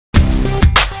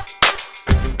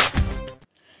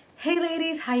Hey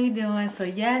ladies, how you doing? So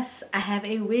yes, I have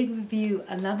a wig review,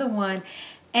 another one,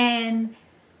 and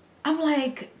I'm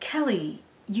like, Kelly,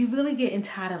 you really getting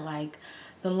tired of like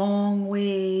the long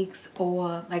wigs,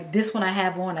 or like this one I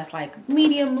have on that's like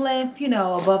medium length, you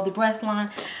know, above the breast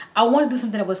line. I want to do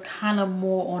something that was kind of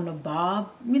more on the bob,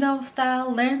 you know,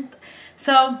 style length.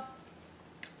 So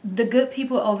the good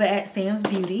people over at Sam's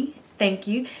Beauty, thank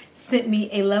you, sent me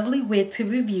a lovely wig to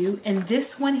review, and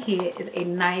this one here is a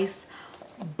nice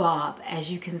bob.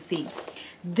 As you can see,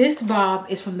 this bob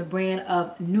is from the brand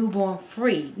of Newborn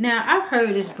Free. Now, I've heard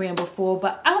of this brand before,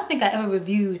 but I don't think I ever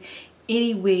reviewed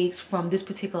any wigs from this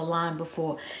particular line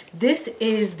before. This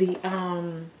is the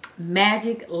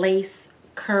magic lace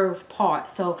curve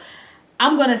part, so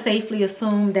I'm gonna safely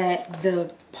assume that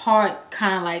the part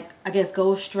kind of like, I guess,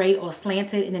 goes straight or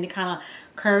slanted, and then it kind of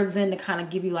curves in to kind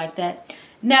of give you like that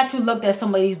natural look that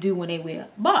some ladies do when they wear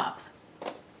bobs.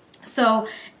 So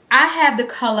I have the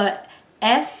color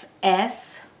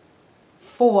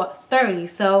FS430.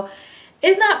 So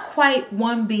it's not quite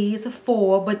 1B, it's a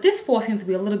 4, but this 4 seems to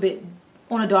be a little bit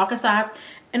on the darker side,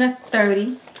 and a 30.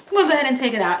 So I'm gonna go ahead and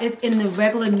take it out. It's in the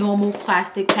regular normal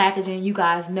plastic packaging. You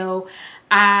guys know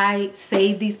I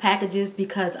save these packages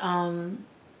because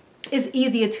it's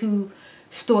easier to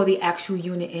store the actual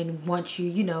unit in once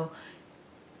you know,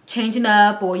 changing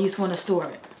up or you just want to store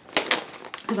it.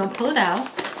 So I'm gonna pull it out.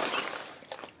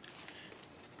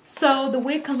 So the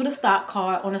wig comes with a stock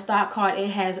card. On the stock card, it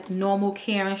has normal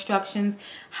care instructions,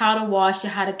 how to wash it,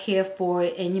 how to care for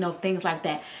it, and you know, things like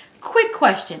that. Quick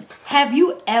question. Have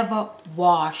you ever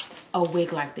washed a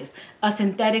wig like this? A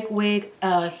synthetic wig,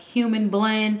 a human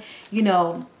blend, you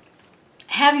know,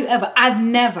 have you ever? I've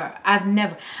never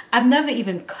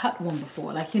even cut one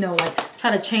before. Like, you know, like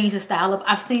try to change the style up.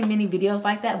 I've seen many videos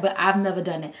like that, but I've never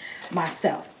done it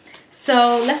myself.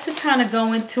 So let's just kind of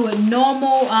go into it.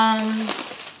 Normal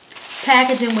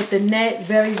packaging with the net,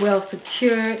 very well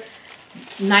secured,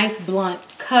 nice blunt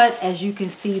cut, as you can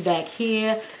see back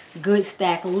here. Good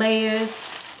stack layers,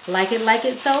 like it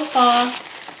so far.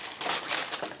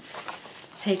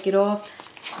 Take it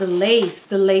off. The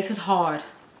lace is hard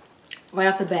right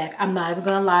off the back. I'm not even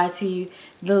gonna lie to you,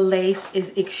 the lace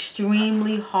is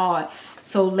extremely hard.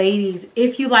 So ladies,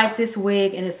 if you like this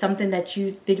wig and it's something that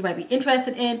you think you might be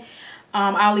interested in,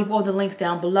 I'll leave all the links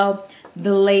down below.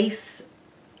 The lace,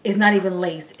 it's not even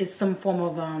lace, it's some form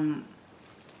of I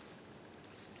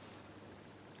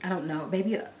don't know,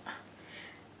 maybe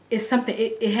it's something,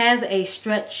 it has a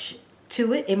stretch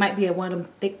to it. It might be one of them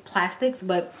thick plastics,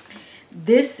 but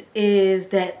this is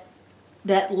that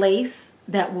lace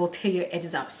that will tear your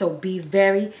edges out, so be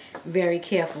very, very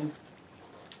careful.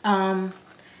 It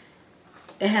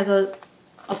has a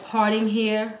parting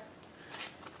here.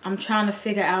 I'm trying to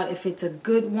figure out if it's a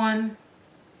good one.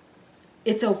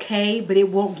 It's okay, but it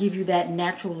won't give you that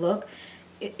natural look.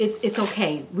 It's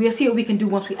okay. We'll see what we can do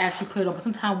once we actually put it on. But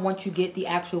sometimes once you get the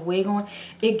actual wig on,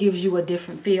 it gives you a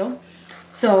different feel.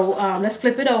 So let's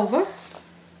flip it over.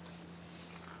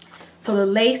 So the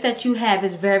lace that you have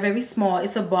is very, very small.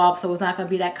 It's a bob, so it's not going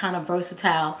to be that kind of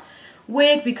versatile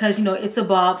wig because, you know, it's a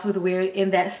bob, so we're in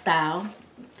that style.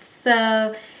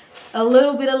 So a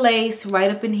little bit of lace right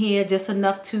up in here, just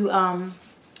enough to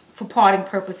for parting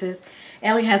purposes. It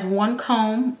only has one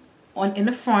comb in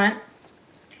the front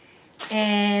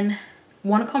and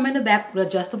one comb in the back with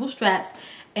adjustable straps,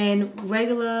 and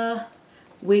regular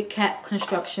wig cap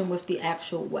construction with the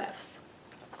actual wefts.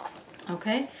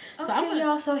 Okay, so I'm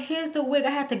y'all. So here's the wig.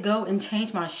 I had to go and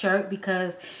change my shirt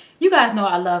because you guys know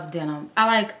I love denim.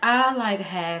 I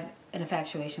have an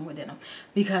infatuation with denim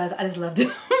because I just love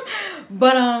denim.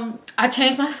 But I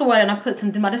changed my sweater and I put some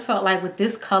denim. I just felt like with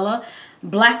this color,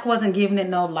 black wasn't giving it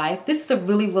no life. This is a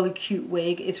really, really cute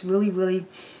wig. It's really, really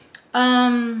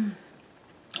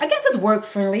I guess it's work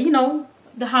friendly. You know,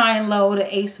 the high and low,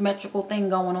 the asymmetrical thing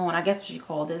going on. I guess what you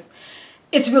call this.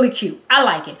 It's really cute. I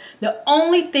like it. The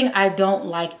only thing I don't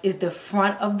like is the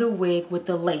front of the wig with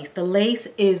the lace. The lace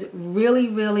is really,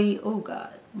 really, oh God,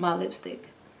 my lipstick.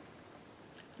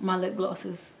 My lip gloss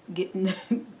is getting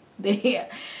there.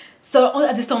 So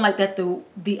I just don't like that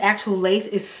the actual lace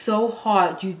is so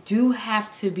hard. You do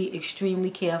have to be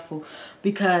extremely careful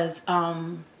because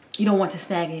you don't want to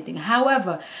snag anything.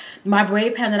 However, my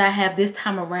braid pattern that I have this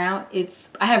time around,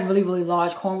 I have really, really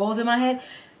large cornrows in my head.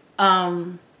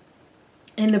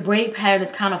 And the braid pattern is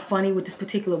kind of funny with this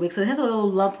particular wig. So it has a little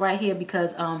lump right here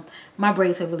because my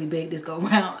braids are really big this go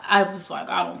around. I was like,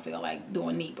 I don't feel like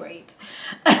doing neat braids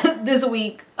this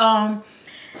week.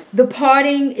 The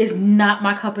parting is not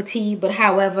my cup of tea, but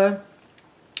however,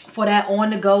 for that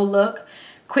on-the-go look,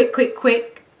 quick,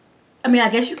 I mean, I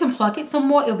guess you can pluck it some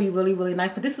more. It'll be really, really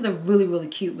nice. But this is a really, really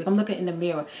cute wig. I'm looking in the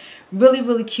mirror. Really,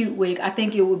 really cute wig. I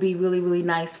think it would be really, really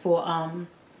nice for,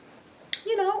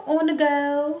 you know, on the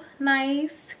go.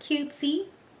 Nice, cutesy.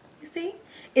 You see?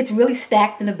 It's really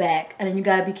stacked in the back. And then you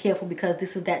got to be careful because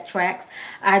this is that tracks.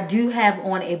 I do have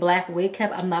on a black wig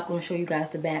cap. I'm not going to show you guys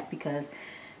the back because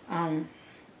I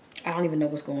don't even know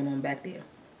what's going on back there.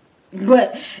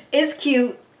 But it's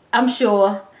cute, I'm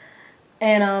sure.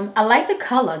 And I like the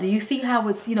color. Do you see how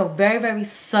it's, you know, very, very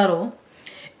subtle?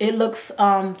 It looks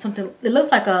something, it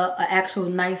looks like a actual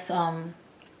nice, like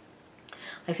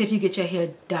say if you get your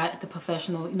hair dyed at the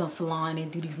professional, you know, salon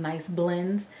and do these nice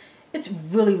blends. It's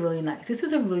really, really nice. This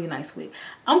is a really nice wig.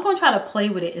 I'm going to try to play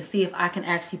with it and see if I can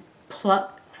actually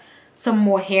pluck some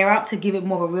more hair out to give it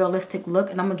more of a realistic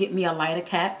look. And I'm going to get me a lighter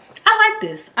cap. I like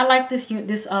this. I like this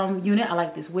unit. I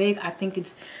like this wig. I think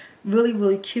it's really,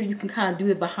 really cute. You can kind of do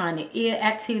it behind the ear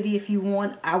activity if you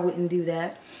want. I wouldn't do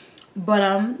that. But,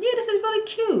 yeah, this is really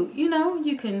cute. You know,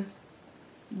 you can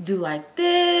do like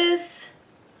this.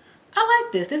 I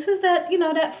like this. This is that, you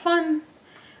know, that fun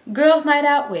girls' night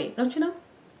out wig. Don't you know?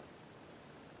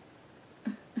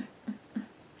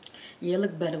 Yeah,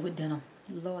 look better with denim.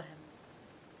 Lord have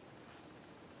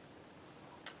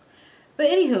mercy. But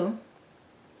anywho,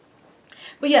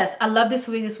 but yes, I love this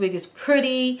wig. This wig is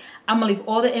pretty. I'm going to leave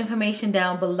all the information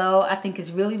down below. I think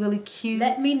it's really, really cute.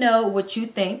 Let me know what you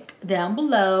think down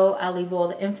below. I'll leave all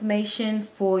the information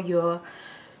for your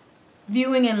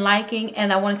viewing and liking.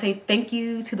 And I want to say thank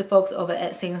you to the folks over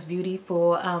at SAMSBEAUTY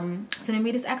for sending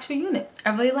me this extra unit. I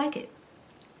really like it.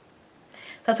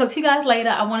 So I'll talk to you guys later.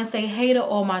 I want to say hey to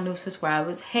all my new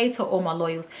subscribers. Hey to all my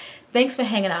loyals. Thanks for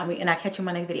hanging out with me. And I'll catch you in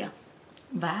my next video.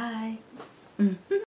 Bye.